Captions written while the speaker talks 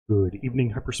Good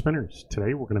evening, Hyperspinners.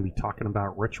 Today we're going to be talking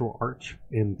about Retroarch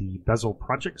in the Bezel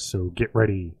Project, so get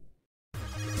ready.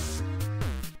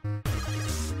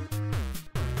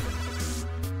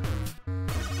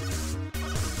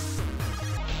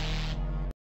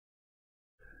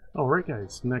 Alright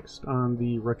guys, next on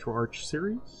the Retroarch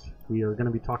series, we are going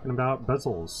to be talking about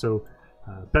bezels. So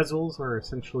bezels are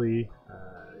essentially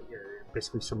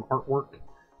basically some artwork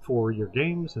for your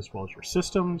games as well as your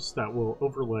systems that will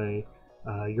overlay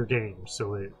your game.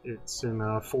 So it's in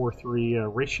a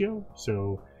 4:3 ratio,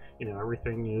 so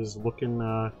everything is looking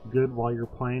good while you're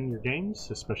playing your games,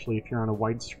 especially if you're on a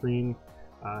widescreen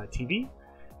TV.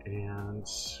 And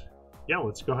yeah,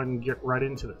 let's go ahead and get right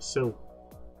into this. So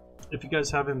if you guys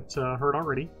haven't heard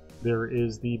already, there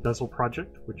is the Bezel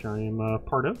Project, which I am a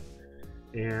part of,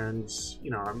 and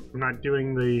I'm not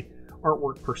doing the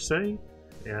artwork per se.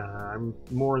 I'm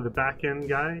more the back-end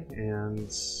guy,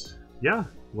 and yeah,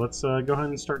 let's go ahead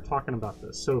and start talking about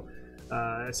this. So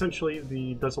essentially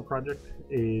the Bezel Project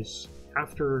is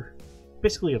after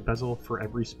basically a bezel for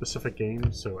every specific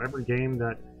game. So every game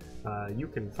that you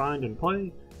can find and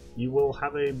play, you will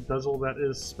have a bezel that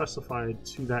is specified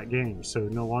to that game. So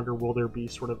no longer will there be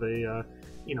sort of a a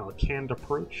canned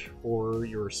approach for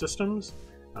your systems.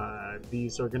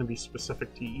 These are going to be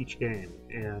specific to each game,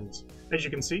 and as you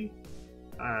can see,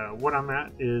 what I'm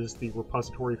at is the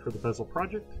repository for the Bezel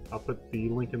Project. I'll put the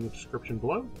link in the description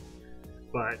below.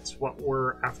 But what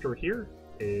we're after here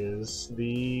is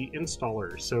the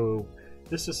installer. So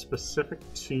this is specific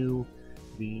to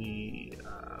the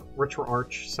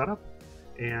Retroarch setup.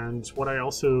 And what I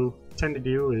also tend to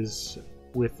do is,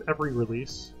 with every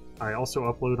release, I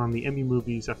also upload on the Emmy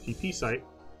Movies FTP site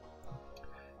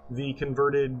the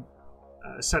converted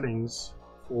settings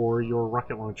for your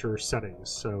rocket launcher settings.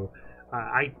 So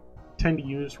I tend to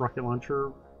use rocket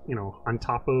launcher, on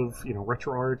top of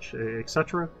Retroarch,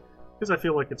 etc., because I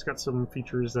feel like it's got some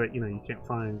features that you can't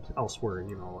find elsewhere,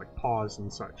 like pause and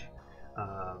such.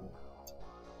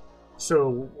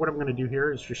 So what I'm going to do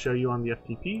here is just show you on the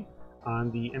FTP. On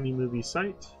the Emmy Movie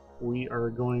site, we are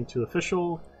going to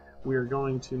Official, we are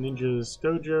going to Ninja's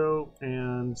Dojo,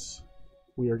 and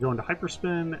we are going to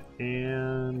Hyperspin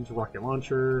and Rocket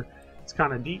Launcher. It's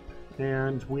kind of deep,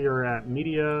 and we are at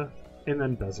Media and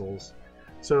then Bezels.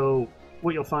 So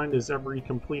what you'll find is every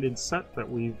completed set that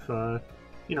we've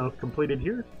completed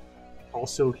here,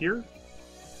 also here.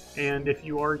 And if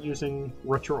you are using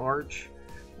Retroarch,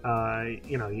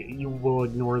 you will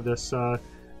ignore this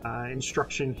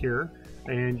instruction here,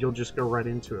 and you'll just go right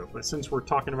into it. But since we're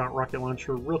talking about Rocket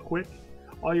Launcher real quick,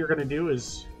 all you're going to do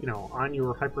is, on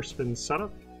your Hyperspin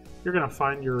setup, you're going to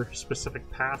find your specific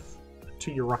path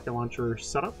to your Rocket Launcher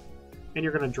setup, and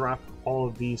you're going to drop all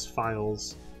of these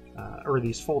files or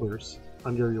these folders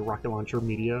under your Rocket Launcher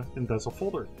Media and Bezel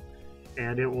folder,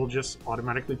 and it will just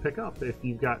automatically pick up if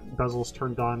you've got bezels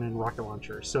turned on in Rocket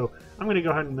Launcher. So I'm going to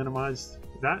go ahead and minimize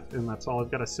that, and that's all I've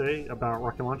got to say about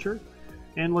Rocket Launcher.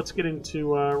 And let's get into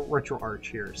Retroarch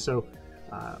here. So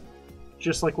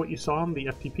just like what you saw in the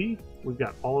FTP, we've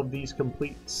got all of these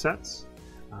complete sets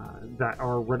that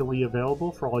are readily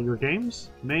available for all your games.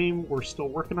 MAME, we're still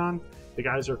working on. The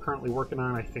guys are currently working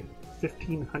on, I think,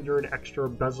 1,500 extra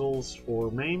bezels for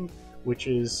MAME, which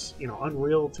is,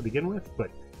 unreal to begin with,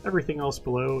 but everything else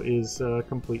below is a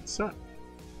complete set.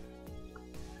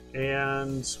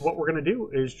 And what we're going to do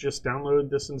is just download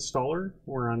this installer.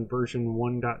 We're on version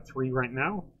 1.3 right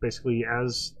now. Basically,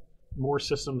 as more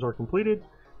systems are completed,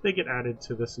 they get added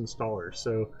to this installer.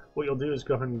 So what you'll do is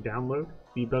go ahead and download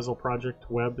the Bezel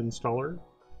Project web installer.exe,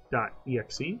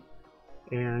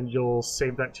 and you'll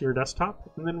save that to your desktop.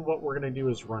 And then what we're going to do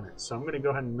is run it. So I'm going to go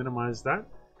ahead and minimize that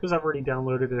because I've already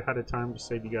downloaded it ahead of time to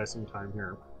save you guys some time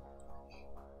here.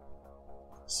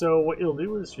 So what you'll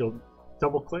do is you'll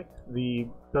double click the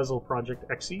Bezel Project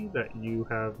exe that you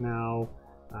have now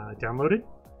downloaded,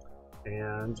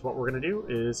 and what we're going to do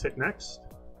is hit next,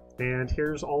 and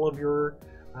here's all of your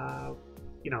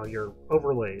your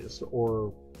overlays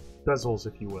or bezels,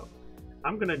 if you will.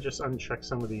 I'm going to just uncheck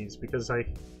some of these because I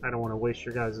don't want to waste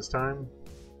your guys' time.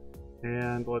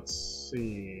 And let's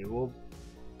see, we'll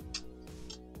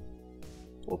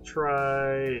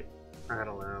try, I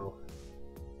don't know,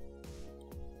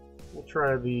 we'll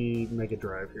try the Mega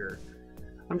Drive here.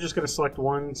 I'm just going to select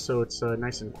one so it's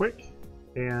nice and quick,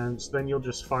 and then you'll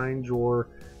just find your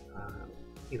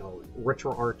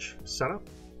Retroarch setup.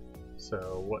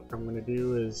 So what I'm going to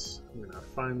do is I'm going to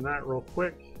find that real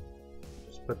quick,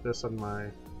 just put this on my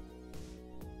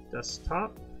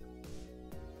desktop.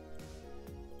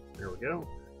 There we go.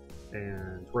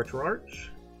 And Retroarch.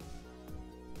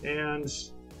 And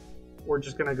we're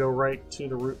just going to go right to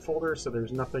the root folder, so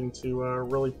there's nothing to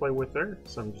really play with there.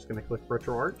 So I'm just going to click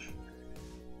Retroarch,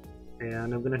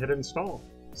 and I'm going to hit install.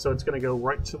 So it's going to go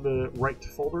right to the right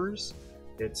folders.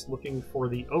 It's looking for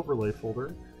the overlay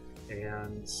folder,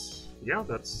 and yeah,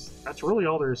 that's really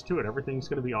all there is to it. Everything's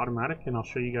going to be automatic, and I'll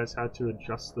show you guys how to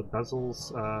adjust the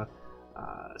bezels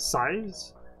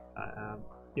size,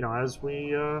 you know, as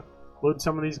we load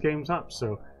some of these games up.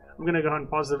 So I'm going to go ahead and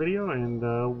pause the video, and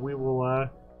we will,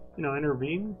 you know,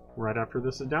 intervene right after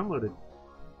this is downloaded.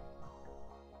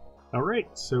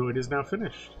 Alright, so it is now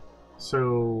finished.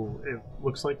 So it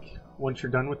looks like once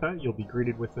you're done with that, you'll be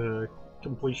greeted with a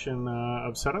completion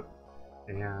of setup.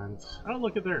 And oh,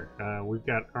 look at there, we've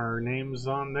got our names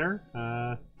on there.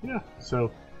 Yeah,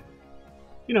 so,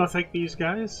 you know, thank these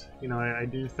guys. You know, I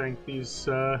do thank these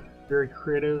very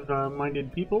creative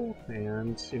minded people,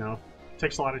 and you know, it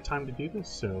takes a lot of time to do this,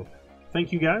 so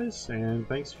thank you guys, and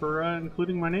thanks for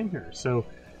including my name here. So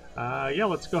yeah,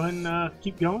 let's go ahead and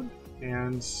keep going.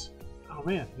 And oh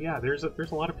man, yeah, there's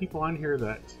a lot of people on here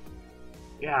that,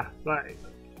 yeah, but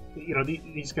you know,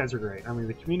 these guys are great. I mean,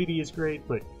 the community is great,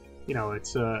 but you know,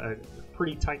 it's a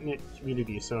pretty tight-knit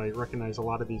community, so I recognize a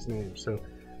lot of these names. So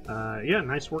yeah,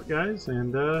 nice work guys,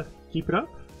 and keep it up,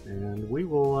 and we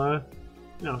will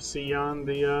you know, see you on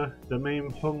the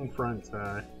main home front.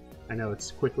 I know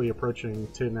it's quickly approaching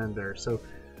to an end there, so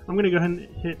I'm going to go ahead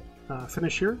and hit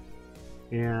finish here.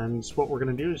 And what we're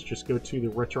going to do is just go to the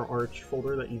Retroarch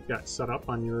folder that you've got set up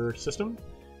on your system.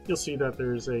 You'll see that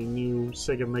there's a new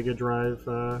Sega Mega Drive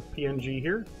PNG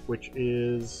here, which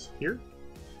is here.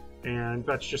 And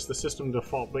that's just the system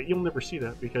default, but you'll never see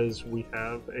that because we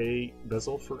have a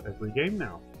bezel for every game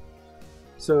now.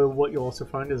 So what you'll also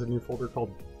find is a new folder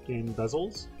called Game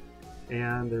Bezels,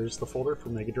 and there's the folder for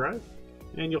Mega Drive,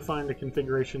 and you'll find a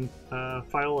configuration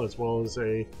file as well as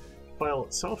a file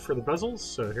itself for the bezels.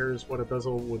 So here's what a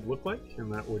bezel would look like,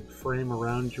 and that would frame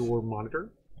around your monitor.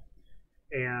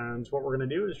 And what we're going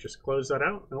to do is just close that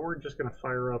out, and we're just going to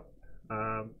fire up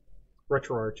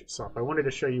Retroarch itself. I wanted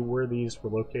to show you where these were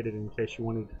located in case you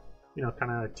wanted, you know, kind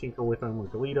of tinker with them or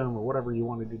delete them or whatever you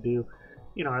wanted to do.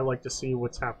 You know, I like to see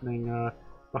what's happening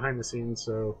behind the scenes,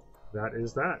 so that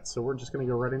is that. So we're just going to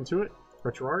go right into it,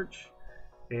 Retroarch.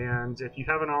 And if you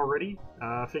haven't already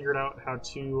figured out how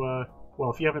to,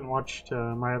 well, if you haven't watched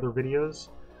my other videos,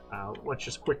 let's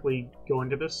just quickly go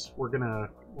into this. We're going to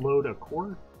load a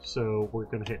core, so we're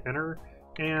going to hit enter.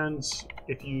 And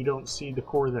if you don't see the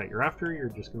core that you're after, you're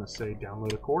just going to say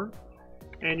download a core,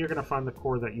 and you're going to find the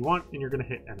core that you want, and you're going to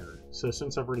hit enter. So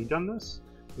since I've already done this,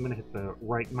 I'm going to hit the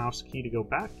right mouse key to go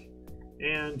back,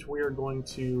 and we are going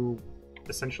to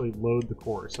essentially load the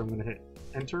core. So I'm going to hit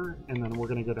enter, and then we're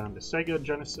going to go down to Sega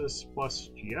Genesis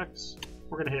plus GX.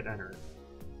 We're going to hit enter.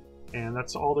 And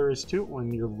that's all there is to it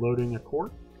when you're loading a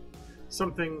core.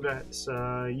 Something that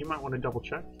you might want to double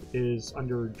check is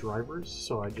under drivers.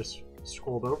 So I just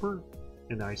scrolled over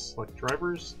and I select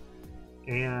drivers,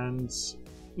 and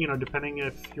you know, depending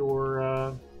if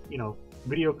your you know,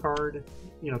 video card,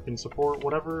 you know, can support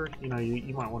whatever, you know,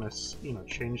 you might want to, you know,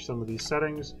 change some of these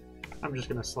settings. I'm just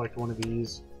going to select one of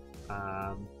these,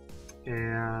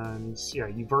 and yeah,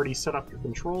 you've already set up your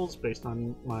controls based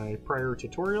on my prior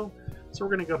tutorial, so we're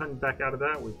going to go ahead and back out of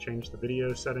that. We've changed the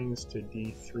video settings to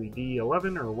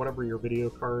D3D11 or whatever your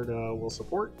video card will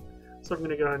support. So I'm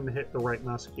going to go ahead and hit the right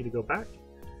mouse key to go back,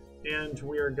 and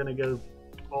we are going to go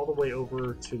all the way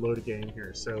over to load a game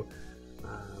here. So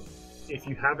if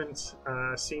you haven't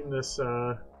seen this,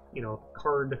 you know,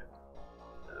 card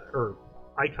or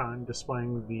icon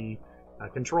displaying the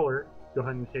controller, go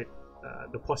ahead and hit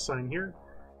the plus sign here,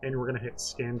 and we're going to hit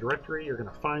scan directory. You're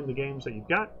going to find the games that you've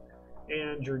got,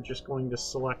 and you're just going to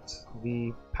select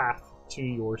the path to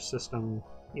your system,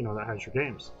 you know, that has your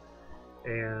games.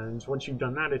 And once you've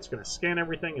done that, it's going to scan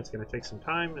everything. It's going to take some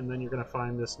time, and then you're going to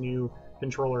find this new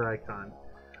controller icon.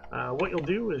 What you'll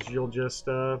do is you'll just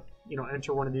you know,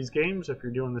 enter one of these games if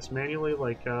you're doing this manually,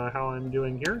 like how I'm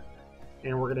doing here,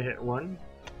 and we're going to hit run.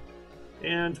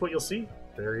 And what you'll see,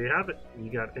 there you have it.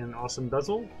 You got an awesome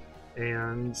bezel,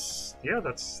 and yeah,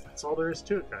 that's all there is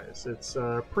to it, guys. It's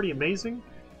pretty amazing,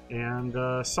 and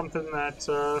something that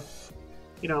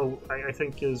you know, I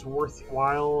think is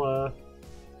worthwhile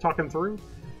talking through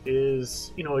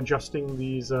is, you know, adjusting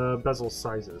these bezel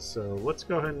sizes. So let's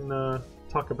go ahead and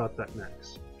talk about that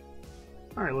next.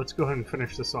 Alright, let's go ahead and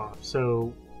finish this off.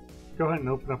 So go ahead and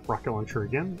open up Rocket Launcher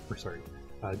again, or sorry,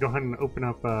 go ahead and open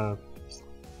up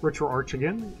Retroarch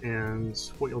again, and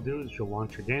what you'll do is you'll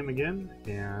launch a game again,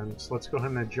 and let's go ahead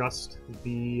and adjust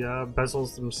the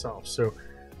bezels themselves. So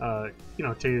you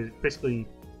know, to basically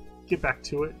get back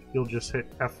to it, you'll just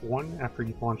hit F1 after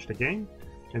you've launched a game,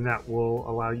 and that will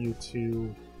allow you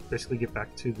to basically get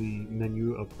back to the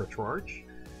menu of Retroarch.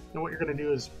 Now what you're going to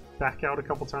do is back out a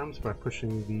couple times by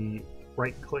pushing the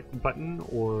right click button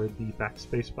or the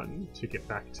backspace button to get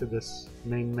back to this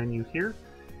main menu here.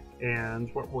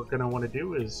 And what we're going to want to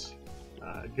do is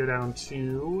go down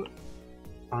to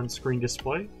on-screen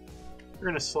display. You're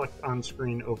going to select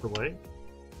on-screen overlay,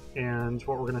 and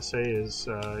what we're going to say is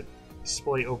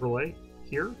display overlay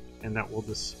here, and that will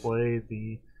display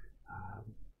the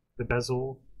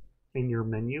bezel in your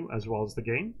menu as well as the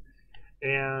game.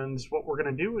 And what we're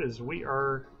going to do is we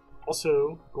are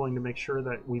also going to make sure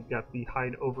that we've got the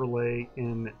hide overlay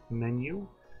in menu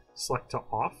select to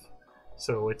off,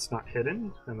 so it's not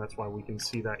hidden, and that's why we can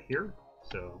see that here.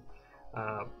 So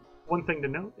one thing to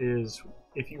note is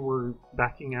if you were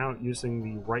backing out using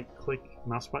the right click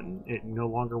mouse button, it no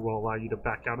longer will allow you to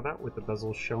back out of that with the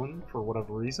bezel shown for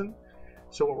whatever reason.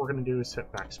 So what we're going to do is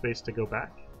hit backspace to go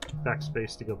back,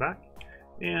 backspace to go back,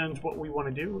 and what we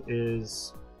want to do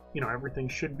is, you know, everything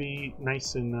should be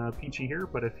nice and peachy here,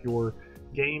 but if your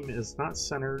game is not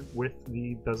centered with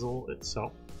the bezel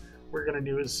itself, what we're going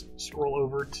to do is scroll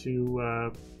over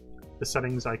to the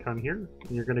settings icon here,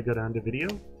 and you're going to go down to video.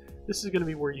 This is going to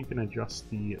be where you can adjust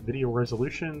the video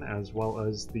resolution as well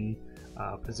as the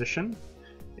position.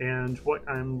 And what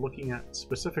I'm looking at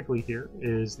specifically here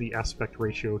is the aspect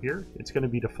ratio here. It's going to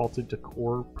be defaulted to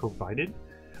core provided,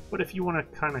 but if you want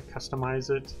to kind of customize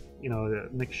it, you know, to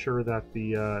make sure that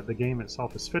the game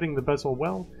itself is fitting the bezel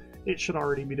well, it should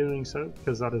already be doing so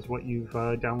because that is what you've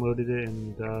downloaded it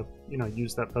and you know,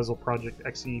 used that Bezel Project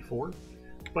XE for.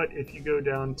 But if you go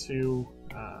down to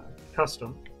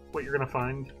custom, what you're going to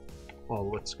find, well,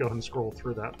 let's go ahead and scroll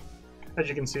through that. As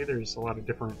you can see, there's a lot of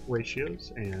different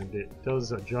ratios, and it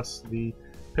does adjust the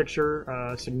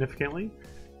picture significantly.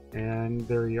 And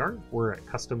there you are, we're at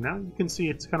custom now. You can see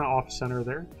it's kind of off center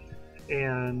there.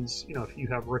 And you know, if you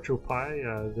have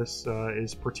RetroPie, this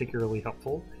is particularly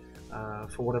helpful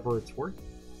for whatever it's worth.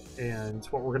 And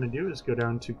what we're going to do is go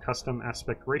down to custom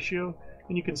aspect ratio,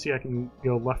 and you can see I can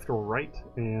go left or right,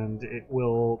 and it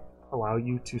will allow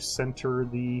you to center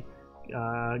the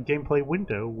gameplay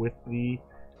window with the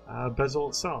bezel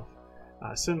itself.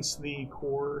 Since the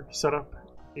core setup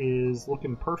is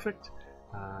looking perfect,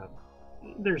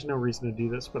 there's no reason to do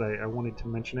this, but I wanted to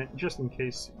mention it just in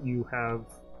case you have,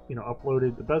 you know,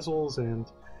 uploaded the bezels and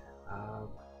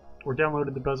or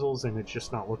downloaded the bezels and it's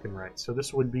just not looking right. So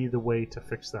this would be the way to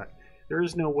fix that. There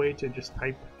is no way to just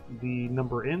type the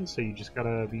number in, so you just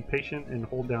gotta be patient and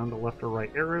hold down the left or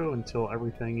right arrow until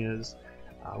everything is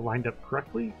lined up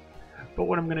correctly. But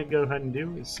what I'm going to go ahead and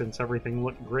do is, since everything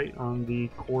looked great on the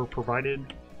core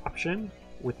provided option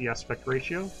with the aspect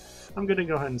ratio, I'm going to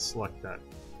go ahead and select that.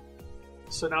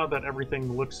 So now that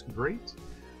everything looks great,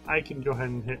 I can go ahead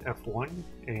and hit F1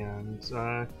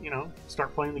 and you know,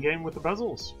 start playing the game with the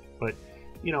bezels. But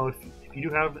you know, if you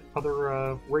do have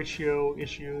other ratio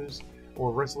issues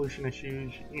or resolution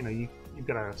issues, you know, you've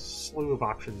got a slew of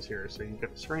options here. So you've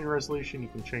got the screen resolution, you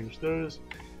can change those.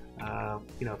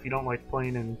 You know, if you don't like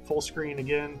playing in full screen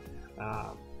again,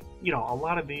 you know, a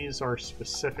lot of these are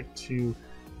specific to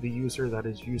the user that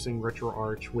is using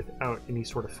RetroArch without any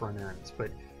sort of front ends. But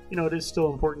you know, it is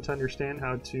still important to understand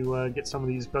how to get some of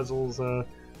these bezels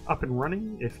up and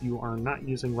running if you are not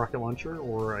using Rocket Launcher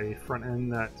or a front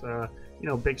end that you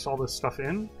know, bakes all this stuff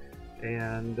in.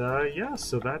 And yeah,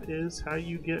 so that is how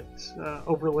you get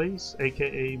overlays,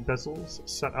 aka bezels,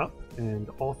 set up, and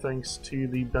all thanks to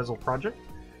the Bezel Project.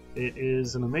 It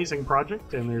is an amazing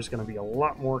project, and there's going to be a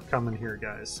lot more coming here,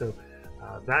 guys. So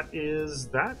that is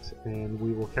that, and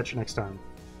we will catch you next time.